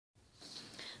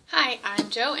Hi, I'm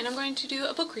Jo and I'm going to do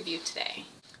a book review today.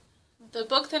 The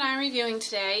book that I'm reviewing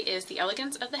today is The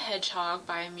Elegance of the Hedgehog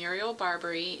by Muriel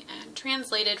Barbery and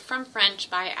translated from French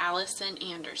by Alison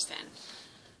Anderson.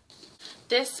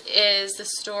 This is the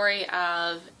story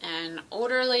of an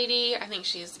older lady, I think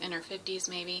she's in her 50s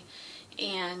maybe,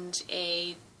 and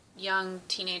a young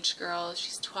teenage girl,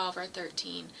 she's 12 or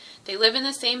 13. They live in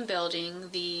the same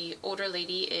building. The older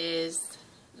lady is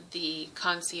the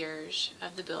concierge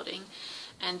of the building,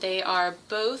 and they are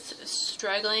both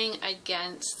struggling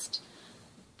against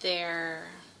their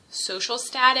social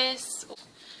status.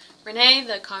 Renee,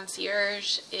 the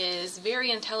concierge, is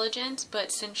very intelligent,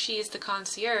 but since she is the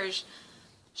concierge,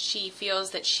 she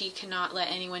feels that she cannot let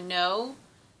anyone know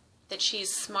that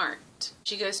she's smart.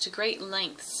 She goes to great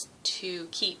lengths to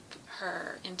keep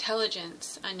her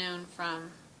intelligence unknown from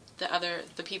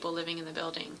the people living in the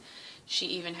building. She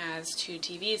even has 2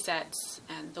 TV sets,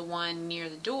 and the one near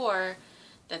the door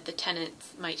that the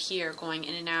tenants might hear going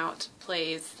in and out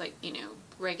plays, like, you know,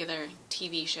 regular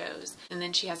TV shows. And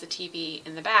then she has a TV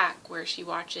in the back where she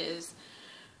watches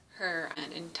her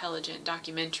intelligent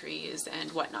documentaries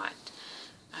and whatnot.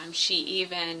 She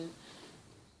even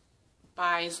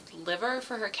buys liver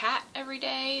for her cat every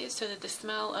day so that the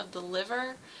smell of the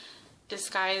liver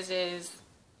disguises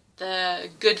the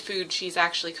good food she's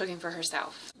actually cooking for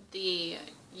herself. The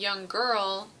young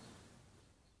girl,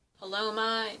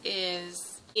 Paloma,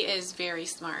 is very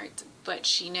smart, but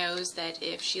she knows that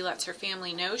if she lets her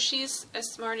family know she's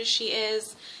as smart as she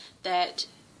is, that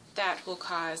will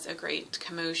cause a great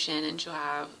commotion and she'll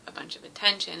have a bunch of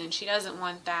attention, and she doesn't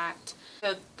want that.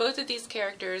 So both of these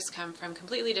characters come from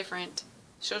completely different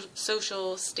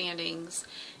social standings,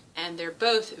 and they're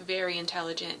both very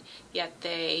intelligent, yet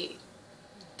they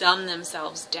dumb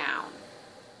themselves down.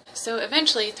 So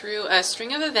eventually, through a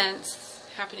string of events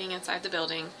happening inside the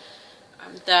building,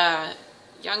 the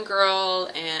young girl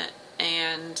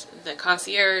and the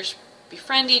concierge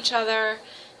befriend each other,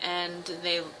 and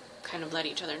they kind of let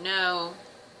each other know,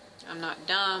 I'm not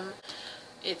dumb.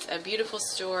 It's a beautiful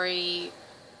story.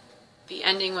 The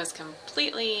ending was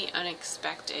completely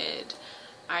unexpected.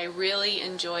 I really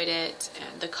enjoyed it,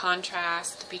 and the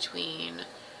contrast between,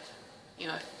 you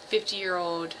know, a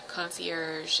 50-year-old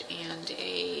concierge and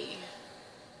a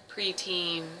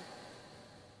preteen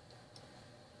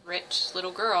rich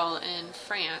little girl in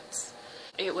France.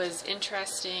 It was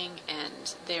interesting,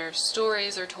 and their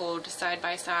stories are told side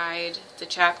by side. The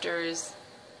chapters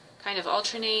kind of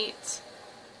alternate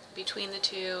between the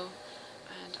two,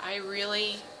 and I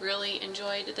really, really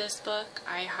enjoyed this book.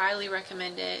 I highly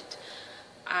recommend it.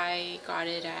 I got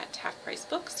it at Half Price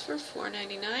Books for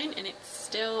 $4.99, and it's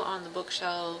still on the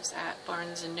bookshelves at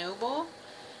Barnes & Noble.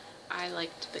 I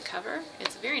liked the cover.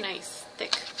 It's a very nice,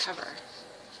 thick cover.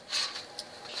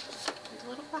 A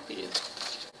little floppy do.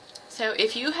 So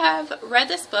if you have read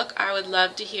this book, I would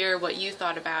love to hear what you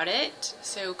thought about it.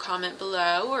 So comment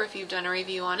below, or if you've done a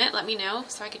review on it, let me know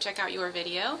so I can check out your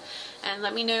video. And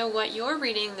let me know what you're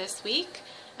reading this week.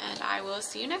 And I will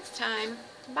see you next time.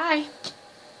 Bye!